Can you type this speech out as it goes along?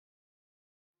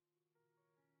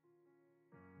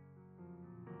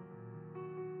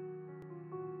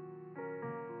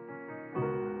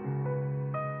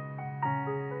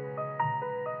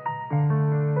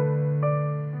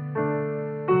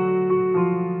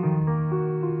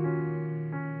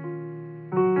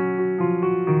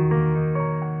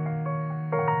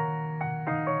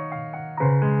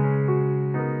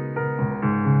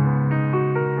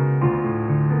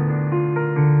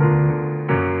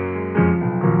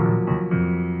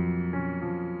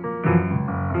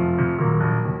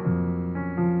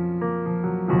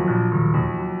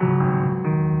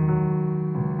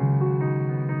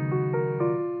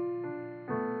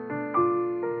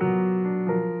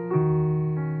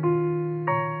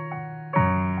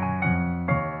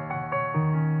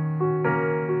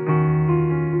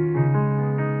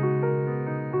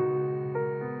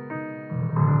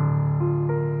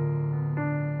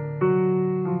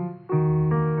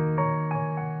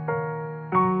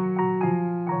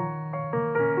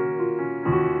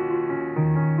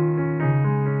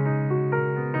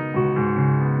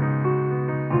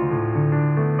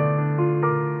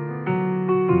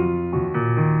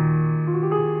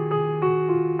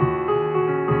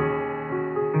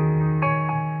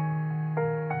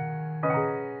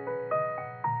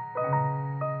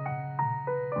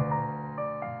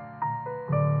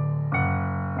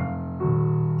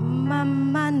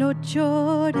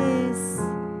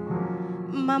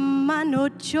Mamá, no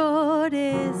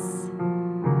llores.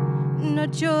 No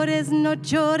llores, no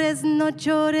llores, no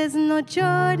llores, no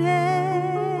llores.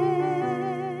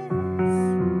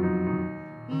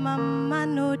 Mamá,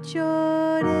 no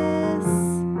llores.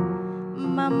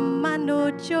 Mamá, no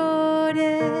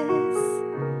llores.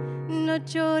 No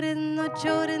llores, no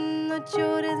llores, no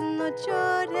llores, no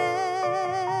llores.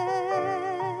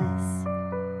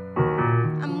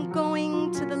 I'm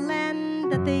going to the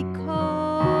land that they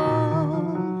call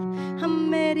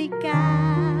América.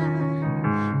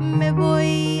 Me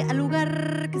voy al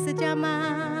lugar que se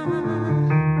llama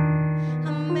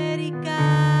América.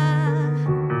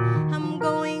 I'm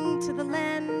going to the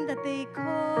land that they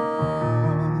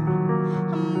call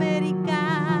América.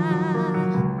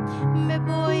 Me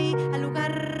voy al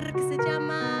lugar que se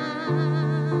llama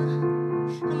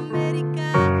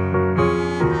América.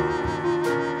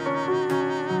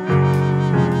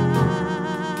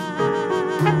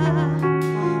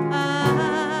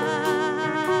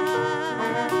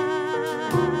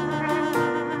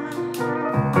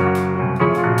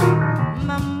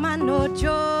 Mamá, no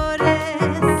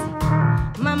llores.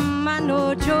 Mamá,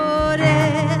 no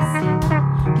llores.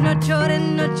 No llores,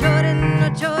 no llores, no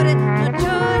llores, no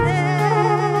llores.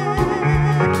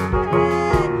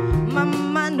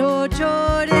 Mamá, no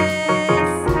llores.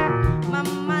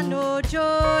 Mamá, no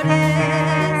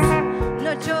llores.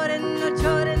 No llores, no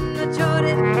llores, no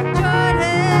llores, no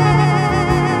llores.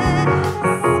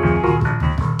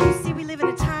 You see, we live in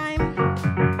a time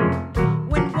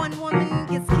when one woman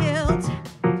gets killed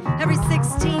every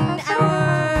 16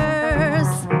 hours.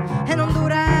 In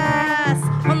Honduras,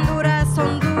 Honduras,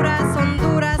 Honduras,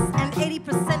 Honduras, and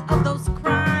 80% of those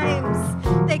crimes,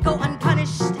 they go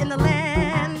unpunished in the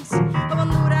land of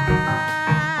Honduras.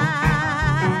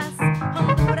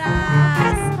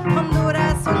 Honduras,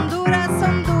 Honduras, Honduras,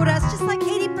 Honduras. Just like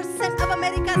 80% of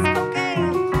America's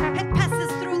cocaine, it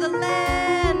passes through the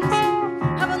land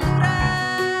of Honduras.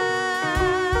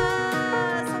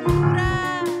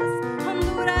 Honduras,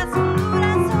 Honduras,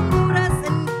 Honduras, Honduras.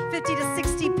 And 50 to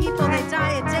 60 people, they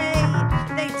die a day.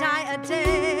 They die a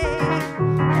day.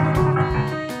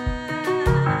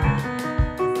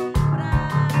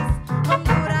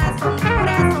 Honduras,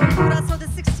 Honduras, Honduras. So the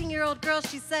 16-year-old girl,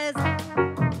 she says,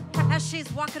 as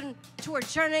she's walking to her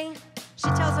journey, she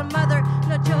tells her mother,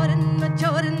 no lloren, no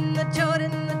lloren, no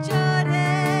lloren, no llores.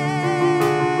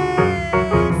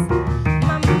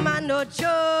 Mamá, no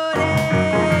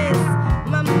llores.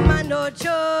 Mamá, no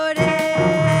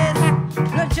llores.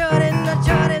 No lloren, no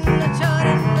lloren, no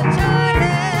lloren, no llores.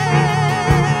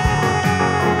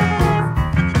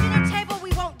 At the dinner table,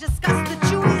 we won't discuss the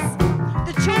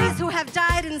Jewies who have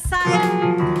died inside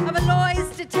of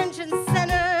Llores detention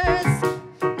centers.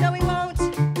 No, we won't.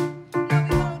 No, we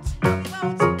won't. No, we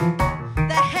won't.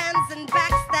 The hands and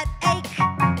backs that ache.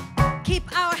 Keep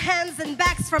our hands and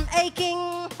backs from aching.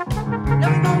 No,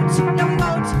 we won't. No, we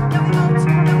won't. No, we won't.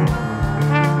 No, we won't.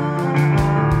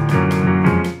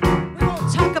 We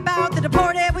won't talk about the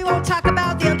deported. We won't talk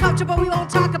about the uncomfortable. We won't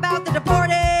talk about the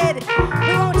deported.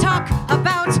 We won't talk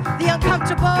about the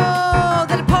uncomfortable,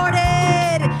 the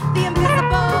deported, the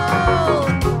invisible.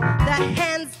 The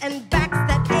hands and backs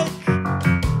that ache.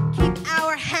 Keep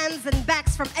our hands and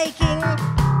backs from aching.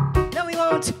 No, we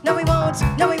won't. No, we won't.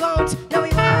 No, we won't. No, we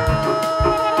won't.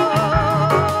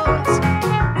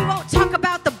 We won't talk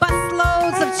about the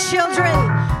busloads of children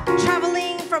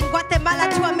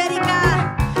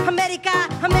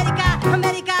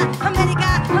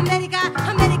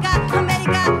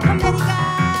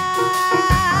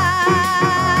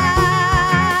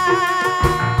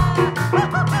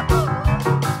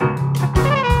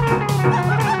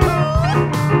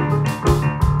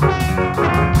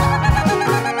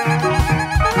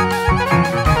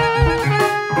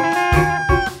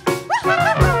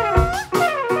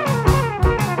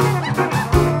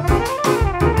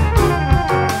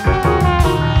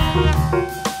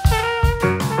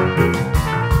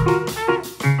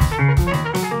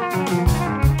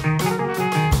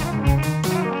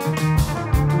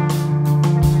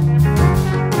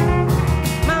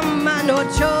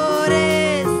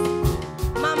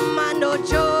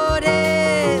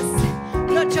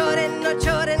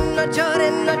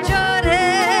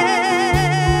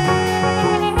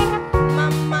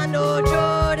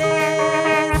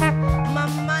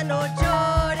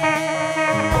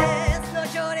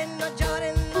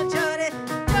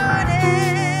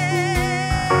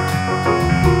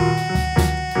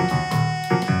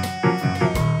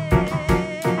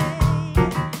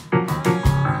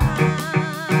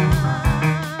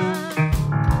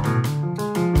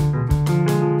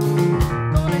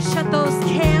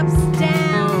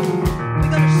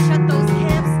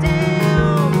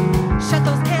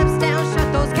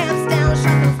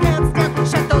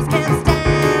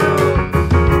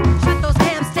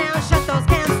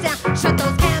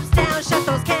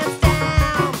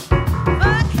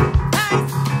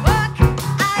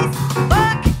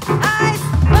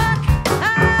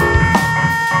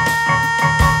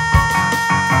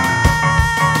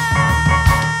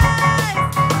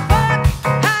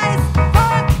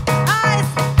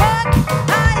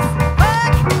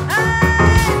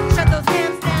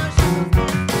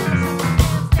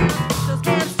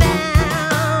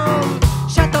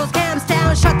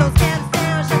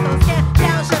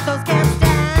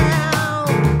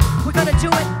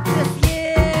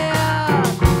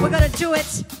do it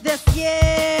this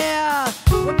year.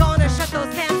 We're gonna shut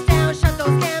those camps down, shut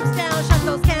those camps down, shut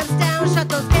those camps down, shut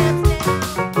those camps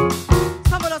down.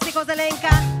 Somos los hijos del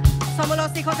Inca, somos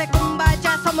los hijos de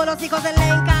Kumbaya, somos los hijos del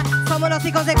Inca, somos los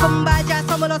hijos de Kumbaya,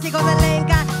 somos los hijos del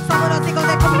Inca, somos los hijos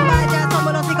de Kumbaya,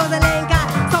 somos los hijos del Inca,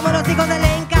 somos los hijos del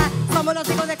Inca, somos los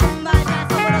hijos de Kumbaya,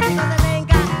 somos los hijos del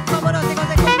Inca, somos los hijos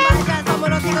de Kumbaya, somos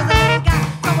los hijos del Inca,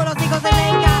 somos los hijos del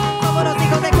Inca, somos los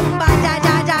hijos de Kumbaya,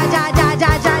 ya, ya, ya, ya,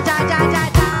 ya, ya, ya, ya, ya,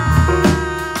 ya.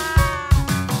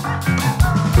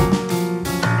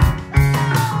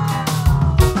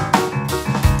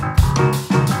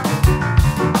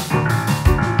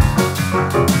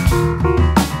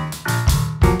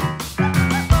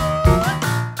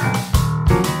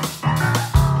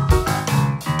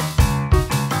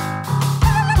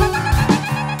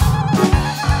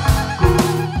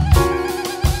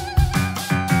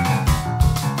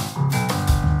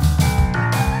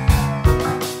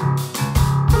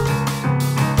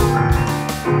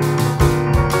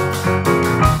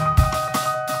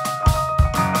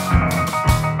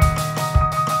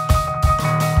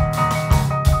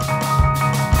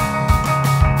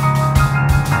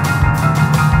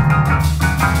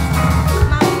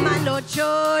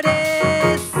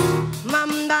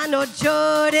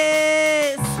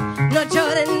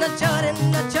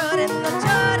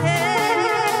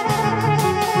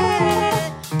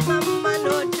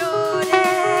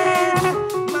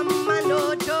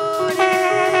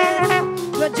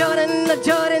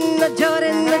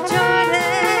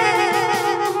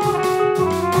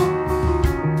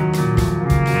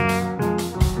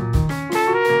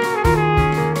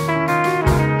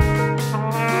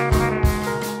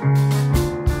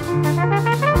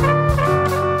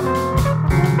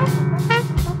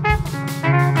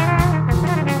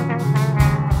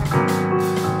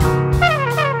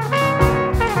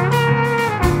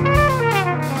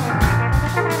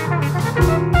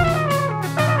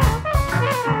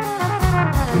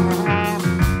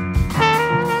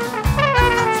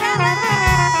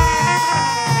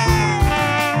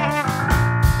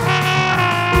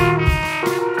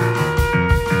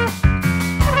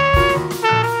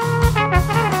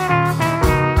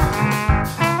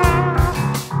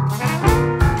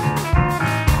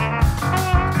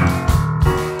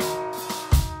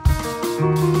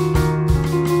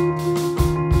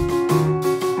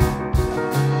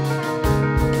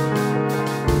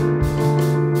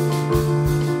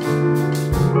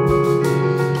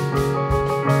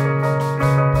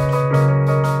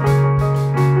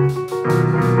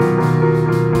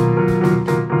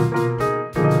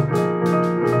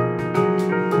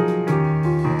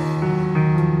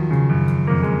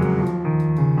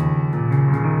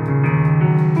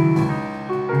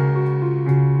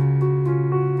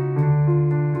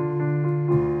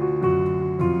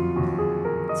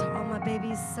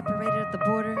 Separated at the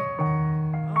border.